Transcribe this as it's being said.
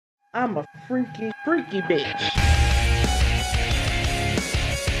I'm a freaky, freaky bitch.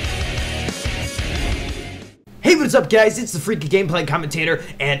 Hey, what's up guys, it's the Freaky Gameplay Commentator,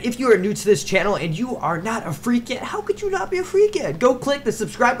 and if you are new to this channel and you are not a freak yet, how could you not be a freak yet? Go click the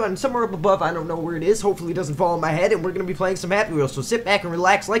subscribe button somewhere up above, I don't know where it is, hopefully it doesn't fall on my head, and we're going to be playing some Happy Wheels, so sit back and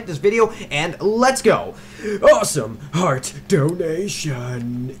relax, like this video, and let's go! Awesome heart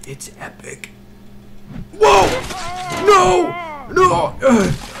donation, it's epic. Whoa! No! No!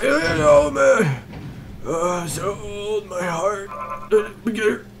 Oh man! So my heart. Boom, boom,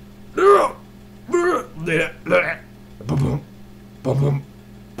 boom, boom, boom,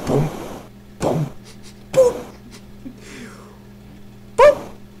 boom, boom.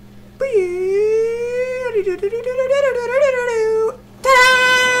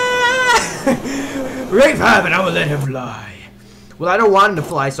 Rate 5 and I will let him fly. Well, I don't want him to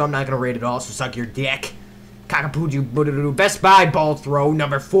fly, so I'm not gonna rate it all, so suck your dick. Cockapoo, Best Buy ball throw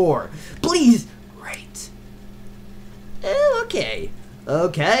number 4. Please rate. Okay.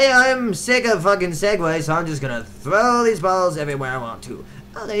 Okay, I'm sick of fucking Segway, so I'm just gonna throw these balls everywhere I want to.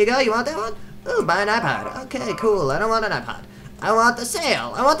 Oh, there you go. You want that one? Ooh, buy an iPod. Okay, cool. I don't want an iPod. I want the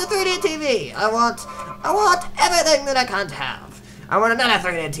sale. I want the 3D TV. I want everything that I can't have. I want another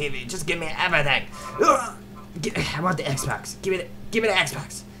 3D TV. Just give me everything. I want the Xbox. Give me the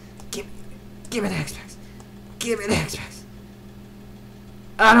Xbox. Give me the Xbox. Give me the Xbox.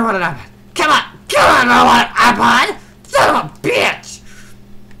 I don't want an iPod. Come on! I want an iPod! Son of a bitch!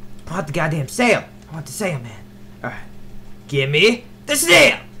 I want the goddamn sale. I want the sale, man. Alright. Give me the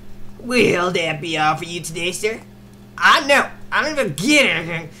sale! Will that be all for you today, sir? I know. I don't even get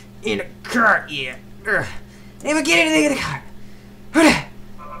anything in the cart yet. I didn't even get anything in the cart.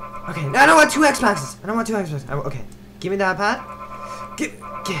 Okay, now I don't want 2 Xboxes. I don't want 2 Xboxes. Okay. Give me the iPod.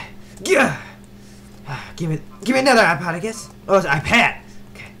 Give me another iPod, I guess. Oh, it's an iPad.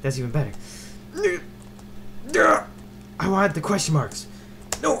 Okay, that's even better. I want the question marks.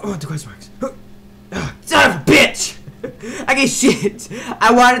 No, I want the question marks. Son of a bitch! I get shit.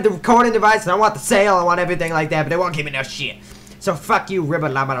 I wanted the recording device, and I want the sale, I want everything like that, but they won't give me no shit. So fuck you, ribba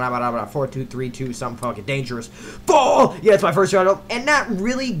laba laba laba 4232, something fucking dangerous. Fall! Yeah, it's my first shot, and not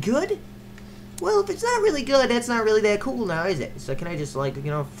really good? Well, if it's not really good, that's not really that cool now, is it? So can I just, like, you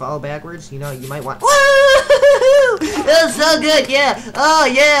know, fall backwards? You know, you might want... Woo! It was so good, yeah. Oh,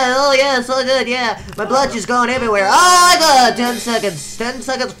 yeah, so good, yeah. My blood just going everywhere. Oh, my God, 10 seconds. 10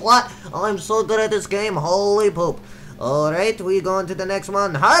 seconds flat. Oh, I'm so good at this game. Holy poop. All right, we go on to the next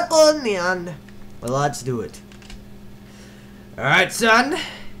one. Harpoon, and... Well, let's do it. All right, son.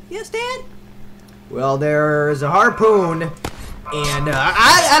 Yes, Dad? Well, there's a harpoon... And,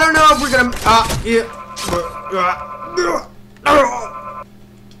 I don't know if we're gonna,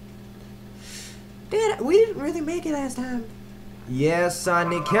 Dad, we didn't really make it last time. Yeah,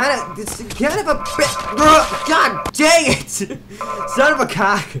 son, it's kind of a bit, God dang it! Son of a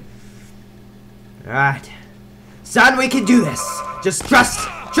cock. Alright. Son, we can do this. Just trust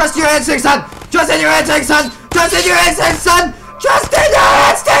your instincts, son! Trust in your instincts, son! Trust in your instincts, son! Trust in your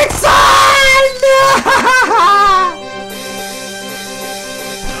instincts, son!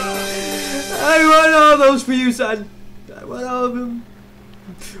 I want all those for you, son. I want all of them.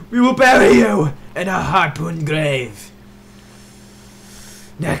 We will bury you in a harpoon grave.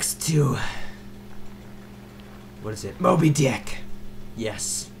 Next to... What is it? Moby Dick.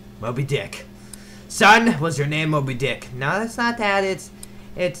 Yes, Moby Dick. Son, was your name Moby Dick? No, that's not that. It's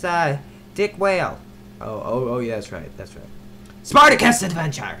Dick Whale. Oh, yeah, that's right. Spartacus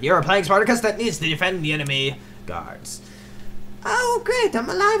Adventure. You're playing Spartacus that needs to defend the enemy guards. Oh, great. I'm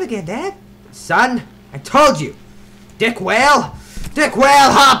alive again, Dad. Son, I told you. Dick Whale,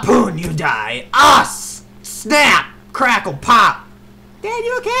 harpoon, you die. Snap, crackle, pop. Dad,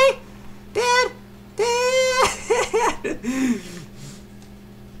 you okay? Dad.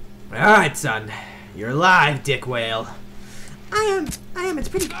 Alright, son. You're alive, Dick Whale. I am, it's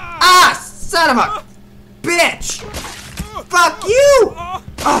pretty... son of a bitch. Fuck you.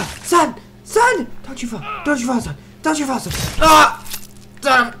 Son, don't you fall, son.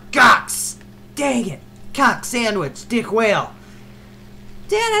 Son of cocks. Dang it. Cock sandwich, Dick Whale.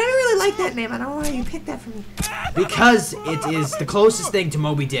 Dad, I don't really like that name. I don't know why you picked that for me. Because it is the closest thing to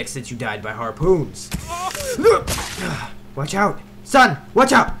Moby Dick since you died by harpoons. Watch out. Son,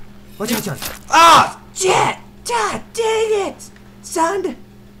 watch out. Son. Oh, shit. God dang it. Son,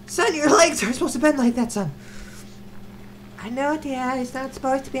 your legs are supposed to bend like that, son. I know, Dad, it's not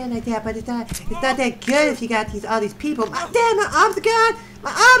supposed to be like that, but it's not that good if you got all these people. Dad, my arms are gone!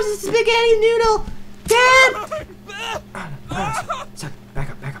 My arms is a spaghetti noodle! Dad! Son, back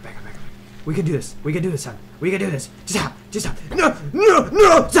up. We can do this, son. We can do this. Just stop. No,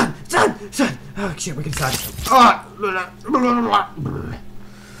 son! son. Oh, shit, we can son. Oh.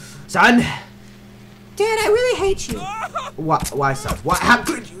 Son. Dad, I really hate you. Why, son? Why? How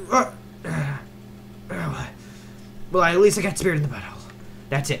could you? Well, at least I got spirit in the butthole.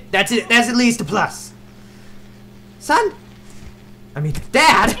 That's it. That's it. That's at least a plus. Son? I mean,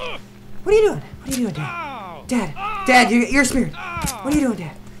 Dad! What are you doing? What are you doing, Dad? Dad, you're spirit. What are you doing,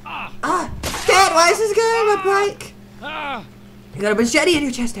 Dad? Dad, why is this guy on my bike? You got a machete in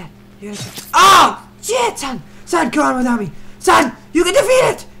your chest, Dad. Oh, shit, son. Son, go on without me. Son, you can defeat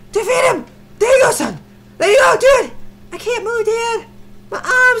it. Defeat him. There you go, son. There you go, do it. I can't move, Dad. My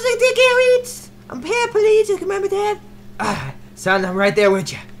arms, they can't reach. I'm paraplegic, remember, Dad? Son, I'm right there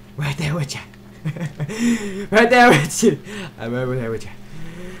with you. Right there with you. Right there with you. I'm over there with you.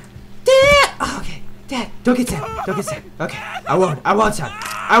 Dad! Oh, okay. Dad, don't get sad. Don't get sad. Okay. I won't, son.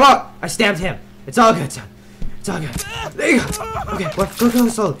 I won't. I stabbed him. It's all good, son. It's all good. There you go. Okay, well, go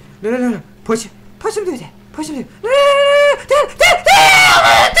slowly. No. Push him through, Dad. Push him through. No.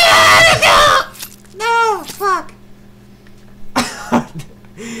 Dad! No, fuck.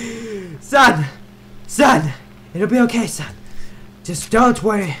 Son, it'll be okay, son. Just don't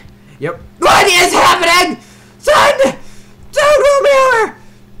worry. Yep. What is happening? Son! Don't roll me over!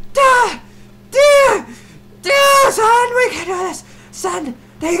 Son, we can do this! Son,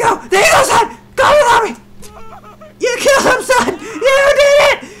 there you go, son! Go without me! You killed him, son! You did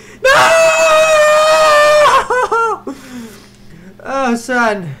it! No! Oh,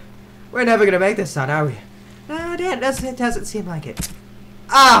 son. We're never gonna make this, son, are we? No, Dad, it doesn't seem like it.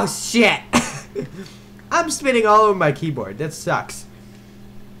 Oh, shit! I'm spinning all over my keyboard. That sucks.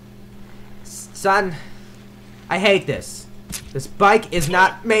 Son, I hate this. This bike is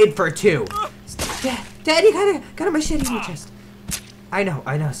not made for two. Dad, you got a machete in your chest. I know,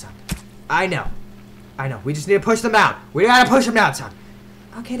 son. I know. We just need to push them out. We gotta push them out, son.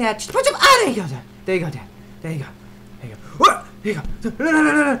 Okay, Dad, just push them out. There you go, Dad. There you go, Dad. There you go. Whoa, there you go.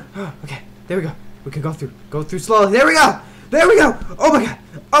 No. Oh, okay, there we go. We can go through. Go through slowly. There we go. Oh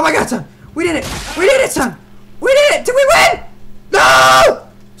my God, son. We did it, son. We did it. Did we win? No,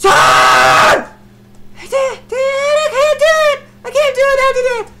 son. Dad, I can't do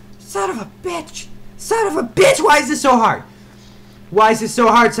it. Son of a bitch. Why is this so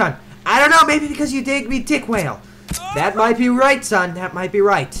hard? Son? I don't know. Maybe because you dig me dick whale. That might be right, son. That might be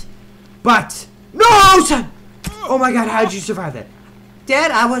right. But no, son. Oh my God, how did you survive that?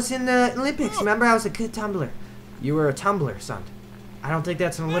 Dad, I was in the Olympics. Remember, I was a good tumbler. You were a tumbler, son. I don't think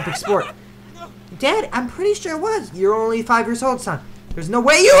that's an Olympic sport. Dad, I'm pretty sure it was. You're only 5 years old, son. There's no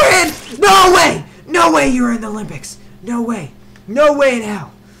way you were in. No way you were in the Olympics. No way in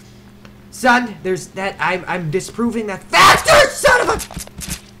hell. Son, there's that. I'm disproving that factor, son of a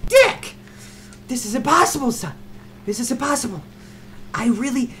dick. This is impossible, son. This is impossible.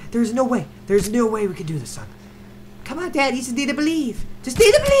 There's no way we can do this, son. Come on, Dad, you just need to believe. Just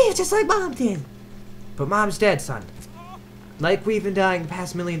like Mom did. But Mom's dead, son. Like we've been dying the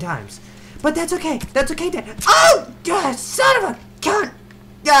past 1,000,000 times. But that's okay. That's okay, Dad. Oh, God, son of a cunt.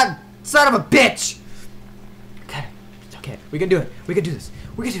 God, son of a bitch. Okay, it's okay. We can do it. We can do this.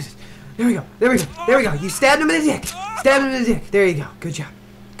 There we go. You stabbed him in the dick. There you go. Good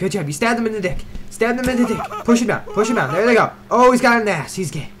job. You stabbed him in the dick. Push him down. There they go. Oh, he's got an ass. He's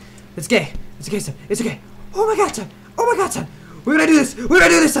gay. It's gay, son. It's okay. Oh my God, son. We're gonna do this.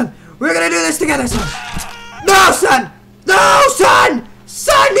 Son. We're gonna do this together, son. No, son.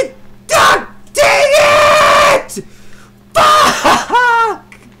 Son, God dang it! Fuck!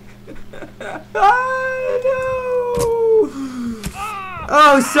 Oh, no.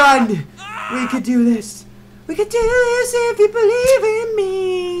 Oh, son, we could do this. We could do this if you believe in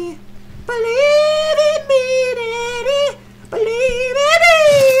me. Believe in me, Daddy. Believe in me.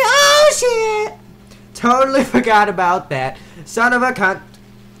 Oh, shit. Totally forgot about that. Son of a cunt.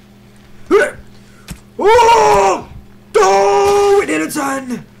 Oh! Oh, we did it,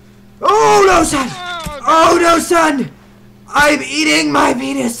 son. Oh, no, son. I'm eating my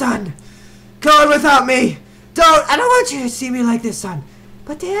penis, son. Go on without me. I don't want you to see me like this, son.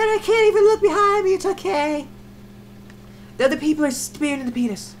 But Dad, I can't even look behind me. It's okay. The other people are spearing the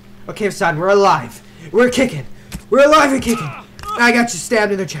penis. Okay, son, we're alive. We're kicking. We're alive and kicking. I got you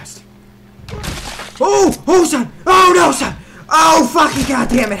stabbed in the chest. Oh, son. Oh, no, son. Oh, fucking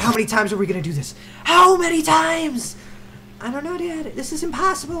goddamn it. How many times are we going to do this? How many times? I don't know, Dad. This is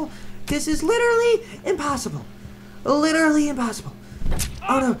impossible. This is literally impossible. Literally impossible.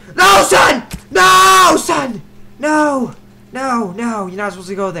 Oh, no. No, son! No, son! No. You're not supposed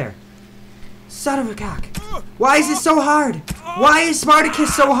to go there. Son of a cock. Why is this so hard? Why is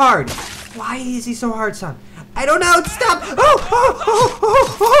Spartacus so hard? Why is he so hard, son? I don't know. Stop. Oh.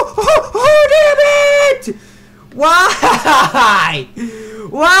 Why?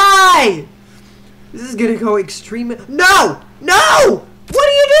 Why? This is gonna go extreme. No! No! What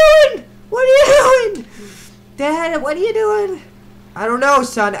are you doing? What are you doing? Dad, what are you doing? I don't know,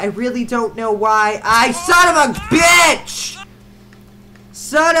 son. I really don't know why. Son of a bitch!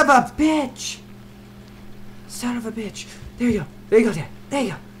 Son of a bitch! Son of a bitch. There you go. There you go, Dad. There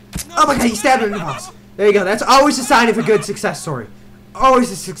you go. Oh my god, he stabbed him in the balls. There you go. That's always a sign of a good success story.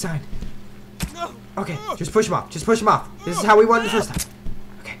 Always a sign. Okay, just push him off. Just push him off. This is how we won the first time.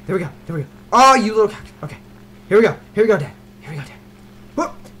 Okay, there we go. There we go. Oh, you little cock. Okay. Here we go. Here we go, Dad. Here we go, Dad.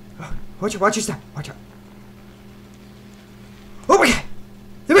 Whoop. Oh, watch your step. Watch out. Oh my god.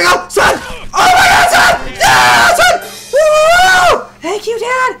 There we go, son. Oh my god, son. Yeah, son. Woo! Thank you,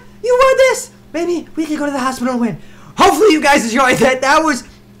 Dad. You won this. Maybe we can go to the hospital and win. Hopefully you guys enjoyed that. I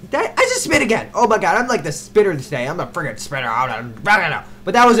just spit again. Oh my god, I'm like the spitter today. I'm the friggin' spitter.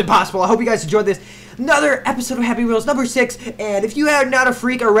 But that was impossible. I hope you guys enjoyed this. Another episode of Happy Wheels number 6. And if you are not a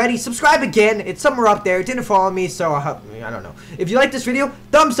freak already, subscribe again. It's somewhere up there. It didn't follow me, so I don't know. If you like this video,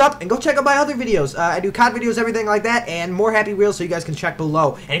 thumbs up and go check out my other videos. I do COD videos, everything like that, and more Happy Wheels, so you guys can check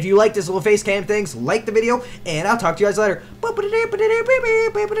below. And if you like this little face cam things, like the video, and I'll talk to you guys later.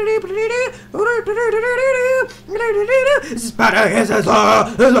 Spartacus is law,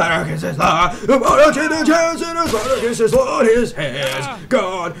 Spartacus is law. Spartacus is Lord, his hands,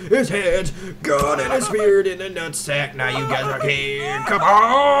 God, his hands, God, and his beard in the nutsack. Now you guys are here. Come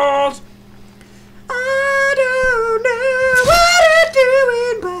on! I don't know what I'm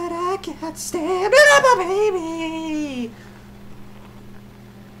doing, but I can't stand it up, baby.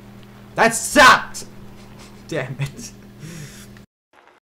 That sucked. Damn it.